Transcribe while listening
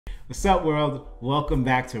What's up, world? Welcome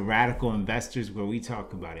back to Radical Investors, where we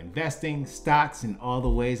talk about investing, stocks, and all the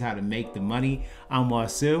ways how to make the money. I'm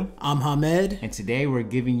Wasu. I'm Hamed. And today we're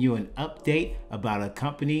giving you an update about a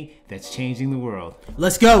company that's changing the world.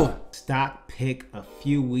 Let's go. Stock pick a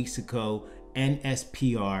few weeks ago,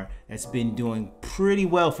 Nspr, that's been doing pretty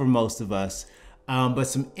well for most of us. But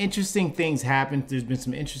some interesting things happened. There's been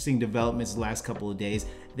some interesting developments the last couple of days.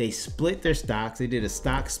 They split their stocks. They did a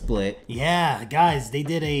stock split. Yeah, guys, they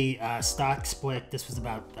did a stock split. This was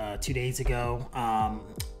about 2 days ago.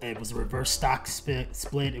 It was a reverse stock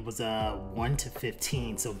split. It was 1 to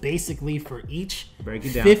 15. So basically, for each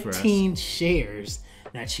 15 shares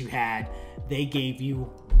that you had, they gave you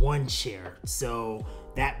 1 share. So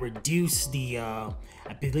that reduced the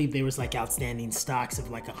I believe there was like outstanding stocks of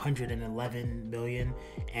like 111 million,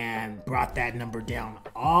 and brought that number down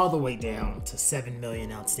all the way down to 7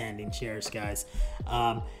 million outstanding shares, guys.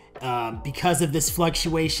 Because of this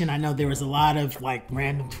fluctuation, I know there was a lot of like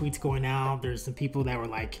random tweets going out. There's some people that were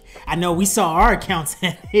like, I know we saw our accounts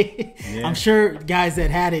had it. Yeah. I'm sure guys that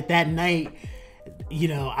had it that night, you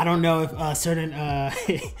know, I don't know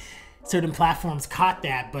if certain platforms caught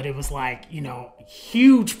that, but it was like, you know,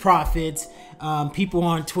 huge profits. People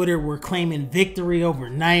on Twitter were claiming victory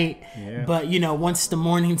overnight. Yeah. But, you know, once the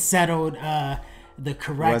morning settled, the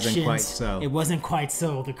corrections, it wasn't quite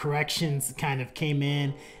so. The corrections kind of came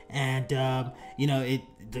in, and, you know,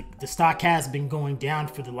 the stock has been going down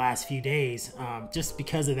for the last few days, just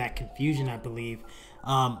because of that confusion, I believe.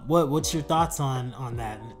 What's your thoughts on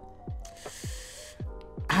that?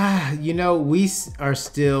 You know, we are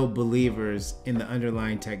still believers in the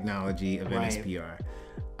underlying technology of Nspr.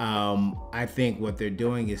 I think what they're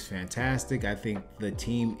doing is fantastic. I think the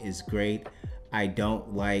team is great. I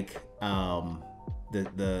don't like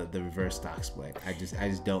the reverse stock split. I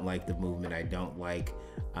just don't like the movement. I don't like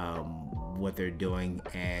what they're doing,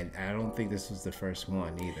 and I don't think this was the first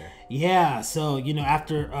one either. Yeah, so you know,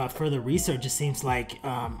 after further research, it seems like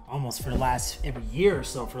almost for the last every year or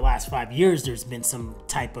so, for the last 5 years, there's been some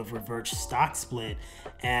type of reverse stock split.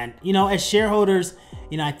 And you know, as shareholders,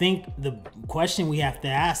 you know, I think the question we have to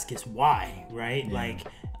ask is why, right? Yeah. Like,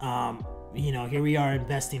 you know, here we are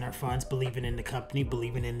investing our funds, believing in the company,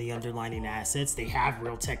 believing in the underlying assets. They have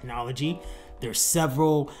real technology. There's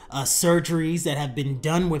several surgeries that have been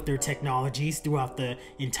done with their technologies throughout the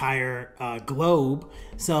entire globe.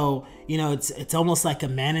 So, you know, it's almost like a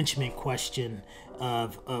management question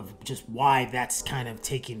of just why that's kind of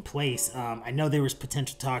taking place. I know there was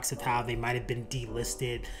potential talks of how they might have been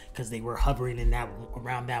delisted because they were hovering in that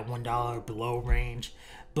around that $1 below range.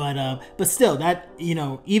 But still, that, you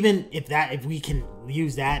know, even if we can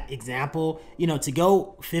use that example, you know, to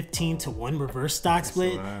go 15 to 1 reverse stock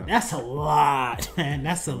split, that's a lot, man.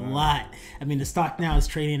 That's a lot. I mean, the stock now is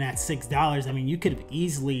trading at $6. I mean, you could have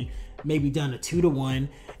easily maybe done a 2 to 1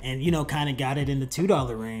 and, you know, kind of got it in the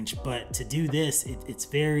 $2 range. But to do this, it's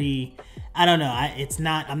very, I don't know.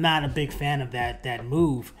 I'm not a big fan of that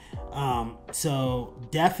move. So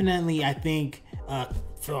definitely, I think,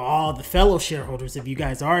 for all the fellow shareholders, if you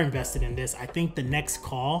guys are invested in this, I think the next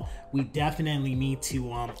call, we definitely need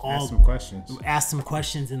to ask some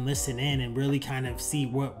questions and listen in and really kind of see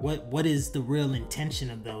what is the real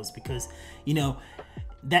intention of those, because, you know,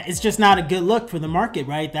 that it's just not a good look for the market,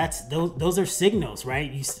 right? Those are signals,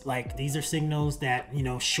 right? These are signals that, you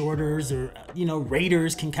know, shorters or, you know,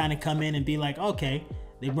 raiders can kind of come in and be like, okay,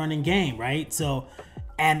 they're running game, right? So,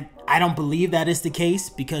 and I don't believe that is the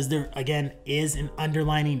case, because there, again, is an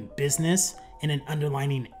underlying business and an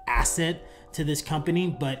underlying asset to this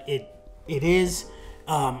company. But it is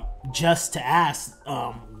just to ask,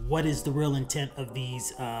 what is the real intent of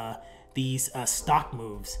these stock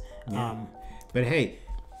moves? Yeah. But hey,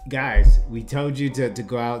 guys, we told you to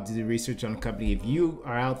go out, do the research on the company. If you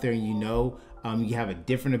are out there and you know, you have a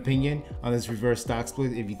different opinion on this reverse stock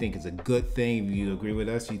split, if you think it's a good thing, if you agree with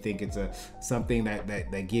us, you think it's something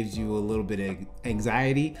that gives you a little bit of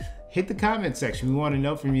anxiety, hit the comment section. We want to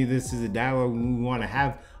know from you. This is a dialogue. We want to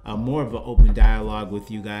have more of an open dialogue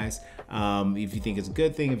with you guys. If you think it's a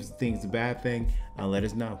good thing, if you think it's a bad thing, let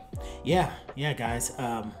us know. Yeah, guys.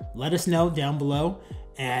 Let us know down below.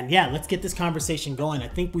 And yeah, let's get this conversation going. I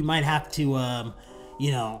think we might have to,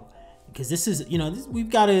 you know, because this is, you know, we've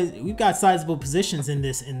got sizable positions in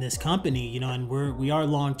this company, you know, and we are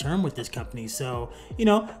long term with this company. So, you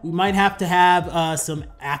know, we might have to have some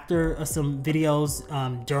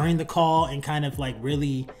videos during the call and kind of like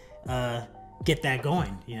really get that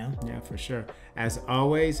going, you know. Yeah, for sure. As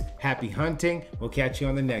always, happy hunting. We'll catch you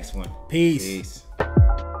on the next one. Peace.